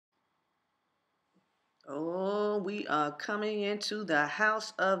Oh, we are coming into the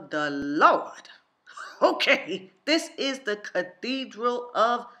house of the Lord. Okay, this is the Cathedral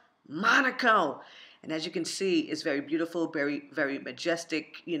of Monaco. And as you can see, it's very beautiful, very, very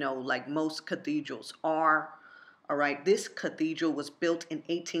majestic, like most cathedrals are. All right, this cathedral was built in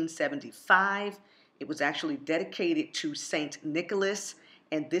 1875. It was actually dedicated to Saint Nicholas.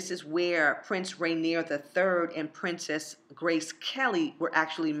 And this is where Prince Rainier III and Princess Grace Kelly were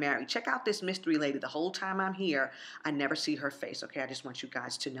actually married. Check out this mystery lady. The whole time I'm here, I never see her face, okay? I just want you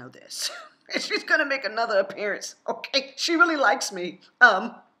guys to know this. And she's going to make another appearance, okay? She really likes me.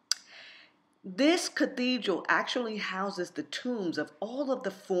 This cathedral actually houses the tombs of all of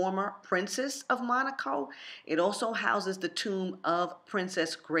the former princes of Monaco. It also houses the tomb of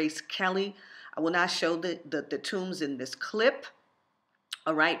Princess Grace Kelly. I will not show the tombs in this clip.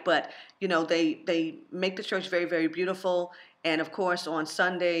 All right, but they make the church very, very beautiful, and of course on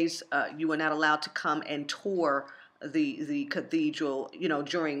Sundays you are not allowed to come and tour the cathedral,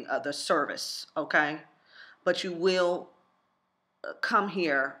 during the service. Okay, but you will come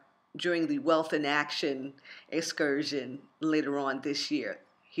here during the Wealth in Action excursion later on this year.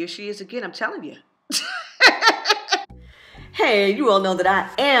 Here she is again. I'm telling you. Hey, you all know that I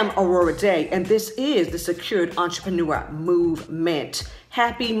am Aurorah Dey, and this is the Secured Entrepreneur Movement.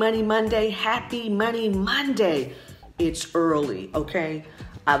 Happy Money Monday, happy Money Monday. It's early, okay?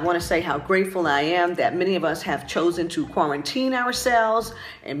 I want to say how grateful I am that many of us have chosen to quarantine ourselves,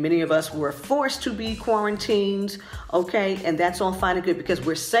 and many of us were forced to be quarantined, okay? And that's all fine and good because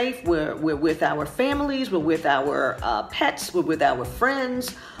we're safe, we're with our families, we're with our pets, we're with our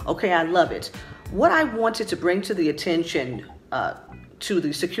friends, okay? I love it. What I wanted to bring to the attention to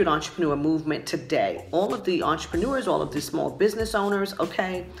the Secured Entrepreneur Movement today, all of the entrepreneurs, all of the small business owners,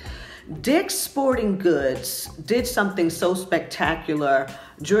 okay? Dick's Sporting Goods did something so spectacular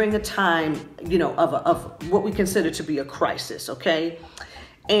during a time, of what we consider to be a crisis, okay?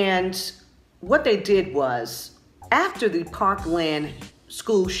 And what they did was, after the Parkland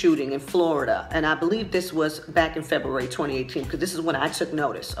school shooting in Florida, and I believe this was back in February 2018, because this is when I took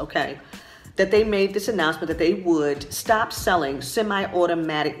notice, okay? That they made this announcement that they would stop selling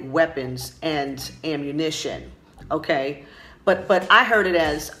semi-automatic weapons and ammunition, okay? But I heard it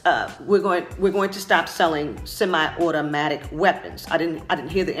as we're going to stop selling semi-automatic weapons. I didn't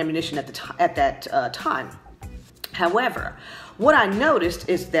hear the ammunition at that time. However, what I noticed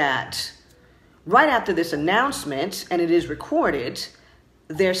is that right after this announcement, and it is recorded,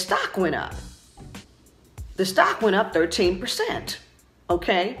 their stock went up. The stock went up 13%.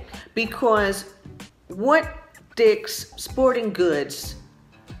 Okay, because what Dick's Sporting Goods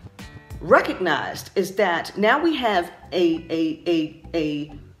recognized is that now we have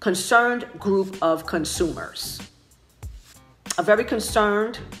a concerned group of consumers, a very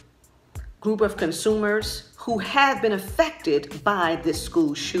concerned group of consumers who have been affected by this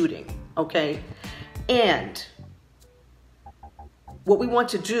school shooting, okay? And what we want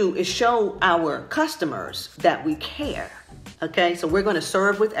to do is show our customers that we care. Okay, so we're going to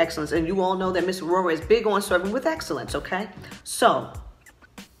serve with excellence. And you all know that Miss Aurorah is big on serving with excellence, okay? So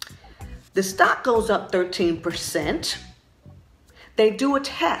the stock goes up 13%. They do a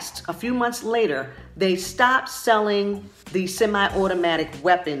test. A few months later, they stop selling the semi-automatic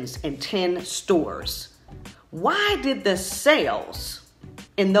weapons in 10 stores. Why did the sales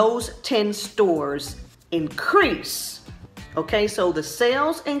in those 10 stores increase? Okay, so the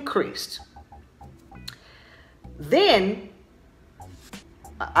sales increased. Then,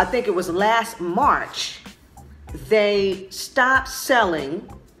 I think it was last March, they stopped selling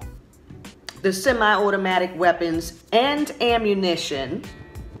the semi-automatic weapons and ammunition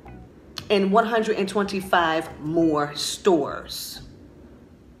in 125 more stores.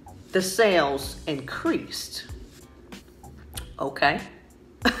 The sales increased. Okay.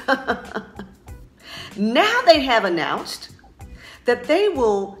 Now they have announced that they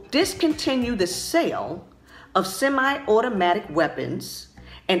will discontinue the sale of semi-automatic weapons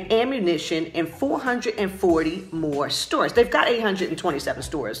and ammunition in 440 more stores. They've got 827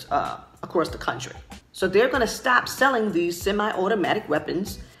 stores across the country. So they're going to stop selling these semi-automatic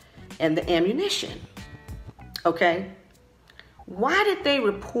weapons and the ammunition. Okay? Why did they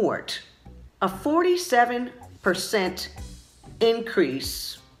report a 47%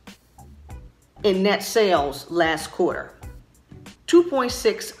 increase in net sales last quarter?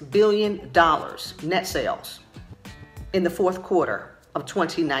 $2.6 billion net sales in the fourth quarter of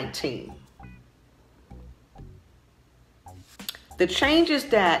 2019. The changes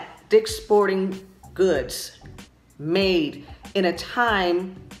that Dick's Sporting Goods made in a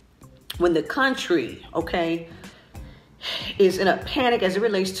time when the country, okay, is in a panic as it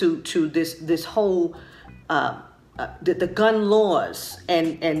relates to this whole the gun laws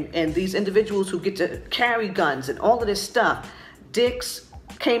and these individuals who get to carry guns and all of this stuff, Dick's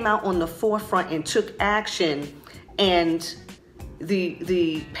came out on the forefront and took action, and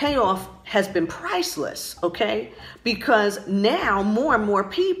the payoff has been priceless, okay? Because now more and more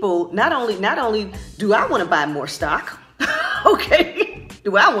people, not only do I want to buy more stock, okay,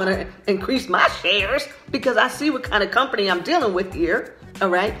 do I want to increase my shares because I see what kind of company I'm dealing with here, all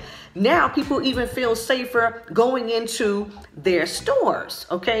right? Now people even feel safer going into their stores,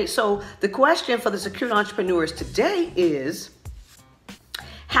 okay? So the question for the secured entrepreneurs today is,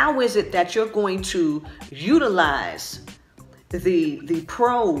 how is it that you're going to utilize the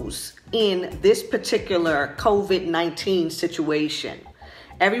pros in this particular COVID-19 situation?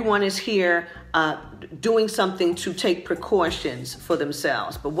 Everyone is here doing something to take precautions for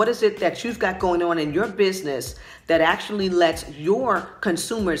themselves. But what is it that you've got going on in your business that actually lets your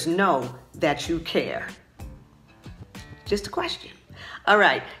consumers know that you care? Just a question. All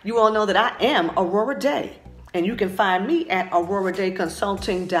right. You all know that I am Aurorah Dey, and you can find me at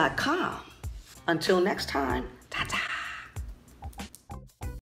AurorahDayConsulting.com. Until next time, ta-ta.